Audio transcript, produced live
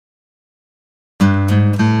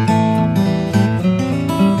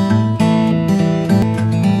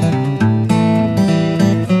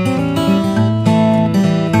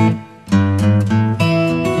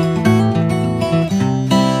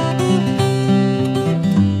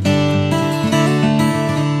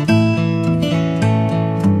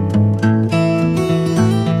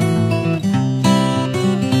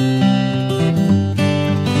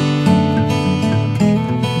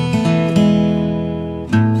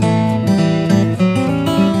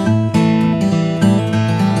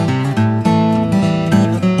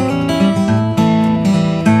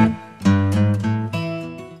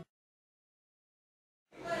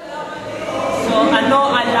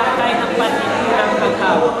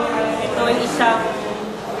Ito ay isang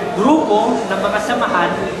grupo ng mga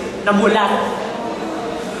samahan na mulat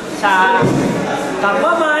sa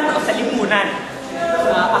kapwaman o sa lipunan.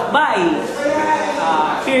 AKBay,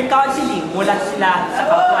 peer counseling, mulat sila sa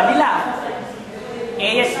kapwa nila.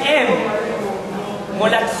 A.S.M,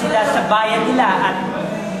 mulat sila sa bayan nila at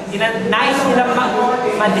nais nilang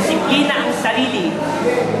madisiplina ang sarili.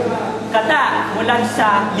 KatA, mulat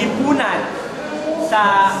sa lipunan,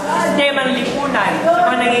 sa sistema ng lipunan,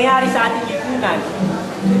 sa mga nangyayari sa ating lipunan.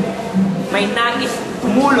 May nais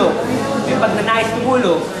tumulong, may pagnanais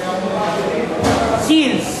tumulong.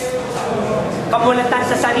 SEALS, kamulatan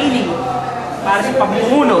sa sarili para sa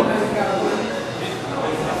pamumuno.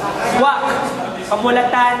 SWaK,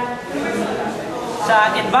 kamulatan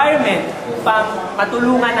sa environment upang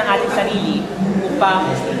matulungan ang ating sarili, upang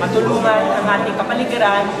matulungan ang ating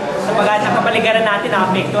kapaligiran, sapagat ang kapaligiran natin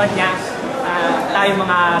naapektuhan niya tayo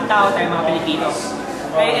mga tao, tayo mga Pilipino.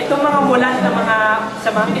 Kaya itong mga mulat ng mga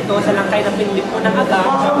samang ito sa langkay ng Pilipinas ng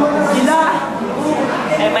agam, sila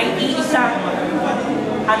ay may iisang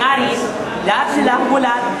hangarin, lahat sila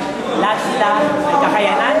mulat, lahat sila may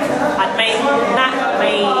kakayanan at may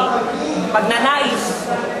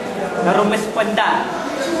pagnanais na rumesponda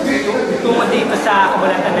tungkol dito sa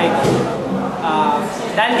kamulatan na ito.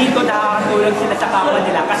 Dahil dito nakakatulong sila sa kapwa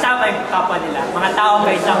nila, kasama yung kapwa nila, mga tao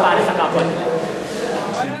kaysa para sa kapwa nila.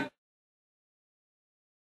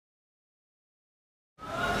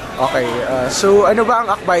 Okay, so ano ba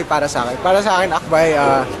ang AKBay para sa akin? Para sa akin, AKBay,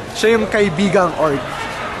 siya yung kaibigang org.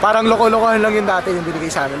 Parang loko-lokohan lang yun dati yung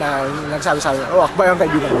binigay sa amin na nagsabi sa amin, oh, AKBay ang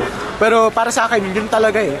kaibigan mo. Pero para sa akin, yun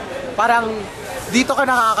talaga eh. Parang dito ka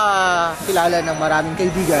nakakakilala ng maraming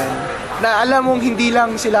kaibigan na alam mong hindi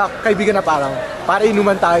lang sila kaibigan na parang para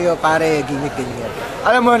inuman tayo, pare gimmick-gimmick.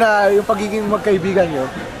 Alam mo na yung pagiging magkaibigan nyo,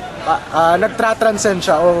 nagtra-transcend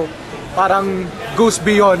siya o parang goes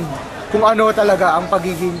beyond kung ano talaga ang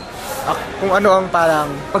pagiging, kung ano ang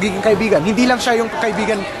parang pagiging kaibigan. Hindi lang siya yung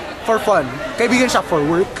kaibigan for fun. Kaibigan siya for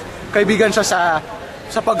work. Kaibigan siya sa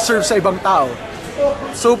pag-serve sa ibang tao.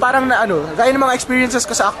 So parang na gaya ng mga experiences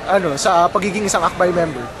ko sa pagiging isang AKBay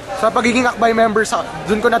member. Sa pagiging AKBay member,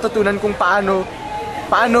 doon ko natutunan kung paano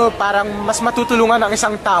parang mas matutulungan ang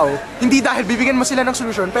isang tao. Hindi dahil bibigyan mo sila ng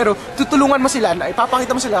solusyon, pero tutulungan mo sila, na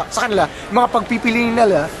ipapakita mo sila sa kanila mga pagpipiliin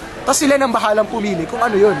nila. Tapos sila nang bahalang pumili kung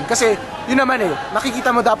ano yun. Kasi yun naman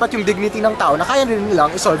nakikita mo dapat yung dignity ng tao na kaya rin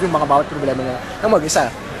nilang isolve yung mga bawat problema nila ng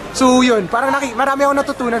mag-isa. So yun, parang marami akong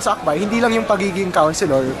natutunan sa AKBay. Hindi lang yung pagiging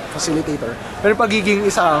counselor, facilitator, pero pagiging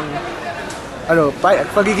isang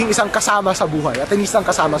kasama sa buhay, atenistang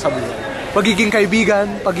kasama sa buhay. Pagiging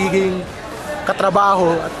kaibigan, pagiging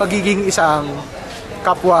katrabaho, at pagiging isang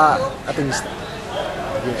kapwa atenista.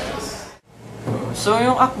 Yes. So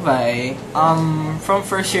yung AKBay, from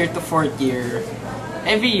first year to fourth year,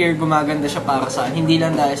 every year gumaganda siya para sa akin. Hindi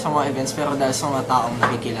lang dahil sa mga events, pero dahil sa mga taong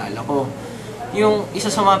nakikilala ko. Yung isa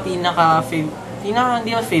sa mga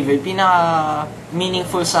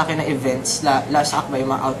pinaka-meaningful sa akin na events, lalo sa AKBay,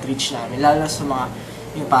 yung mga outreach namin, lalo sa mga,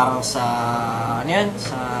 yung parang sa,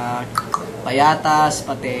 sa payatas,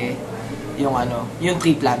 pati yung yung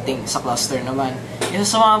tree planting sa cluster naman.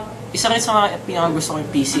 Isa rin sa mga pinakagusto ko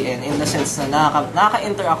yung PCN in the sense na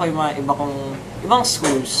nakaka-enter ako yung mga ibang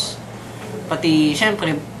schools. Pati,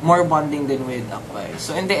 syempre, more bonding din with AKBay.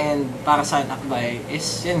 So, in the end, para sa AKBay is,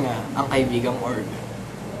 yun nga, ang kaibigang org.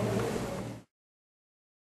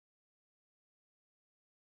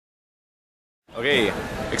 Okay,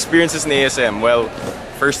 experiences in A.S.M. Well,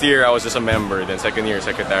 first year, I was just a member. Then second year,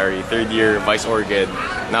 secretary. Third year, vice orgid.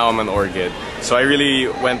 Now I'm an orgid. So, I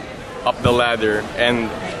really went up the ladder.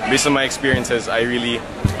 And based on my experiences, I really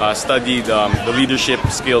studied the leadership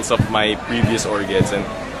skills of my previous orgids. And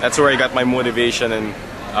that's where I got my motivation and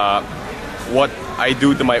what I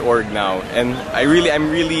do to my org now. And I'm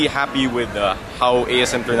really happy with how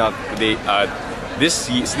A.S.M. turned out today, this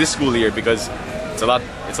school year, because it's a lot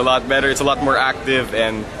better, it's a lot more active,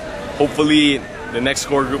 and hopefully the next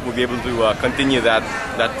core group will be able to continue that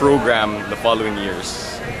program the following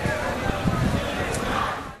years.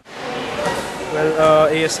 Well,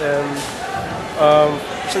 A.S.M.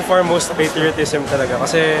 First and foremost, patriotism talaga.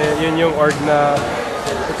 Kasi yun yung org na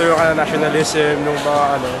tuturo ka na nationalism, nung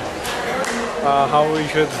mga how we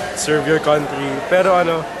should serve your country. Pero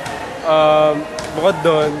bukod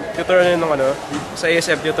doon, tuturo na yung sa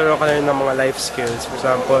A.S.M. tuturo ka na ng mga life skills. For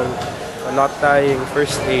example, not dying,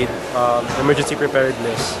 first aid, emergency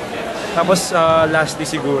preparedness. Tapos, lastly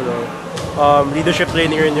siguro, leadership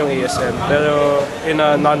training rin yung A.S.M. Pero in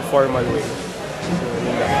a non-formal way.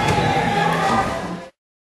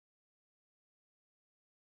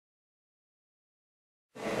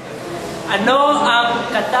 Ano ang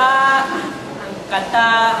KatA? Ang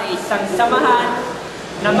KatA ay isang samahan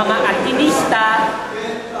ng mga Atenista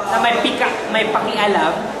na may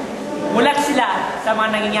pakialam. Mulat sila sa mga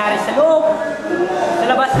nangyayari sa loob, sa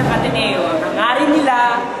labas ng Ateneo. Ang hangarin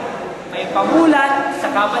nila, may pamulat sa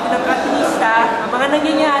kapwa ng Atenista ang mga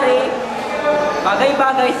nangyayari,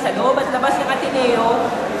 bagay-bagay sa loob at labas ng Ateneo,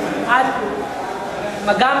 at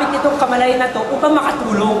magamit itong Kamalayan na ito upang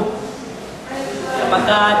makatulong.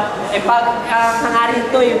 Sapagkat pag hangarin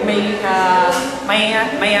ito may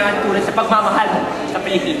tulong sa pagmamahal sa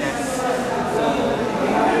Pilipinas.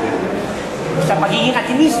 Sa pagiging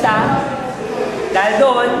Atenista, dahil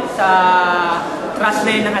doon sa trust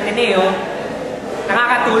na yun ng Ateneo,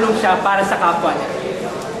 nakakatulong siya para sa kapwa niya.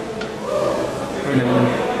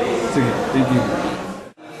 Sige, thank you.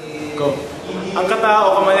 Go. Ang KatA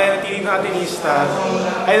o Kamalayan na tinig ng Atenista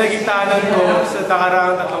ay naging tahanan ko sa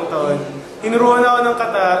nakaraang 3 taon. Tinuruan ako ng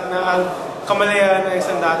KatA na ang Kamalayan ay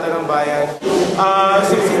isang data ng bayan.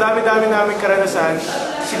 Sa dami-dami namin karanasan,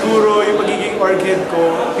 siguro yung pagiging orchid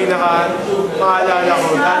ko, pinaka-maalala ko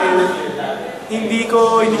dahil hindi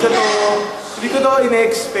ko to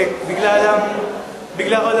ine-expect.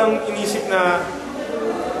 Bigla ko lang inisip na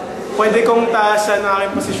pwede kong taasan ang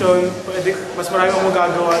aking posisyon, mas marami akong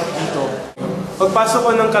magagawa dito. Pagpasok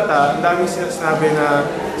ko ng KatA, ang daming sinasabi na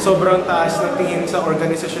sobrang taas ng tingin sa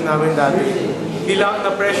organisasyon namin dati. Bilang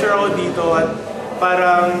na-pressure ako dito at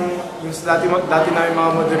parang yung dati namin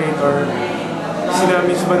mga moderator, sina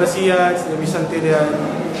Miss Manasihan, sina Miss Antilian,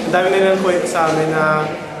 ang dami nilang kwento sa amin na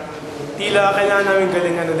tila kailangan namin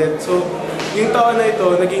galingan ulit. So, yung taon na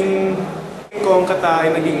ito, naging ko ang KatA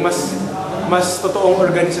ay naging mas totoong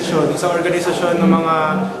organisasyon. Isang organisasyon ng mga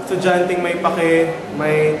estudyanteng may pake,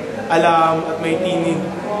 may alam at may tinig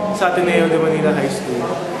sa Ateneo de Manila High School.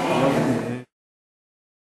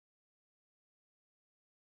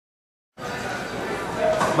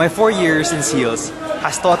 My 4 years in SEALs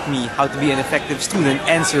has taught me how to be an effective student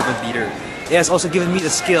and servant leader. It has also given me the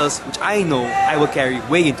skills which I know I will carry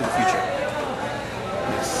way into the future.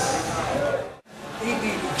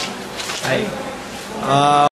 Hi.